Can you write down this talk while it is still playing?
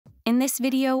In this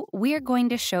video, we're going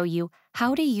to show you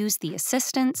how to use the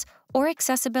Assistance or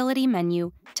Accessibility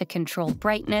menu to control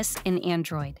brightness in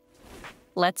Android.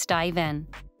 Let's dive in.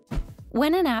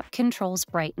 When an app controls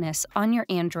brightness on your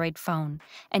Android phone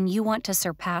and you want to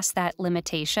surpass that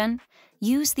limitation,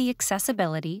 use the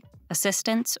Accessibility,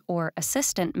 Assistance, or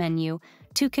Assistant menu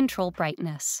to control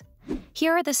brightness.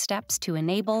 Here are the steps to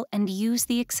enable and use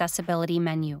the Accessibility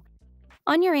menu.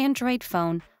 On your Android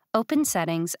phone, open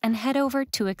Settings and head over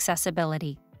to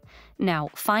Accessibility. Now,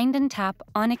 find and tap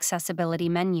on Accessibility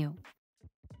menu.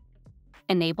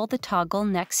 Enable the toggle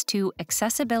next to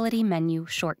Accessibility menu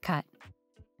shortcut.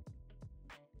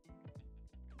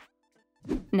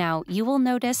 Now, you will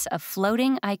notice a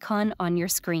floating icon on your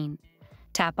screen.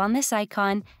 Tap on this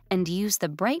icon and use the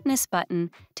Brightness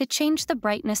button to change the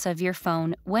brightness of your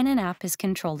phone when an app is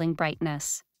controlling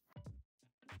brightness.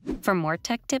 For more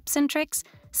tech tips and tricks,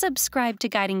 subscribe to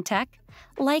Guiding Tech,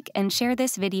 like and share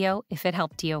this video if it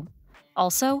helped you.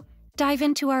 Also, dive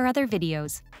into our other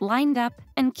videos, lined up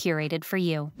and curated for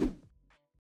you.